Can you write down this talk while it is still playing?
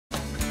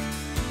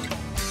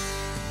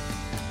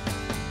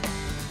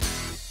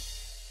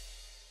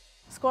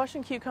Squash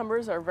and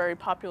cucumbers are very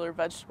popular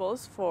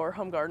vegetables for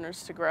home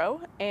gardeners to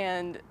grow,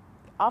 and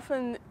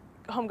often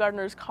home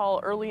gardeners call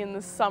early in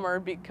the summer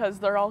because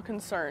they're all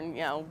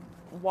concerned,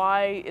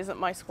 why isn't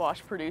my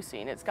squash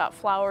producing? It's got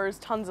flowers,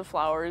 tons of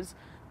flowers,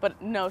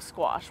 but no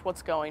squash.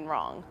 What's going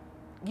wrong?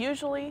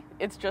 Usually,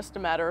 it's just a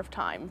matter of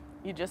time.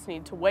 You just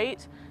need to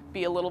wait,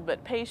 be a little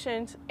bit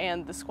patient,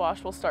 and the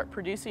squash will start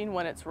producing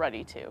when it's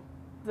ready to.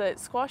 The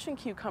squash and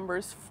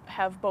cucumbers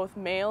have both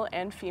male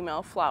and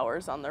female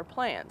flowers on their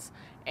plants,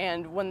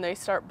 and when they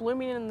start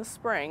blooming in the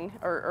spring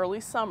or early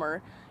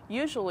summer,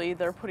 usually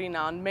they're putting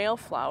on male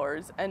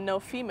flowers and no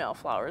female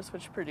flowers,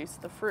 which produce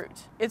the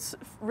fruit. It's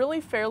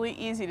really fairly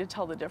easy to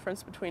tell the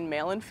difference between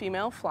male and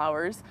female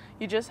flowers.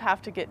 You just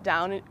have to get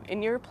down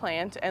in your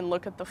plant and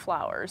look at the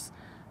flowers.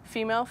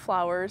 Female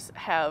flowers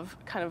have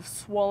kind of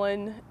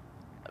swollen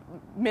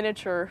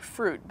miniature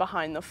fruit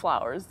behind the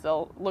flowers.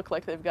 They'll look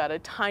like they've got a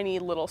tiny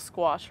little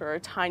squash or a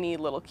tiny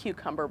little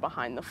cucumber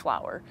behind the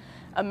flower.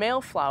 A male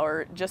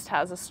flower just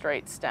has a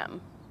straight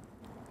stem.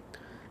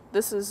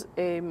 This is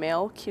a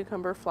male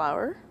cucumber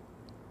flower.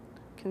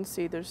 You can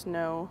see there's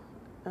no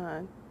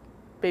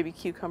baby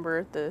cucumber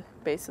at the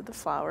base of the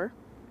flower.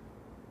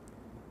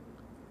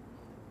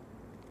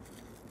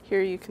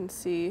 Here you can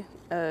see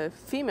a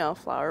female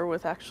flower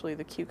with actually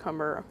the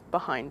cucumber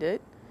behind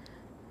it.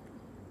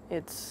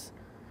 It's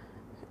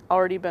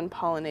already been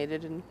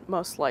pollinated, and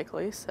most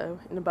likely, so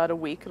in about a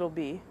week it'll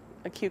be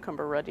a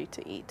cucumber ready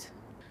to eat.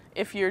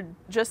 If you're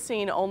just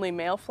seeing only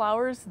male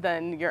flowers,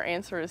 then your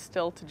answer is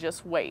still to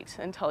just wait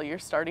until you're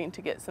starting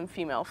to get some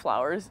female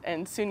flowers,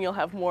 and soon you'll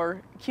have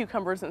more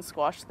cucumbers and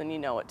squash than you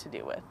know what to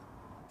do with.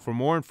 For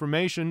more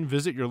information,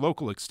 visit your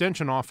local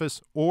extension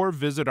office or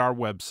visit our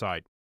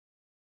website.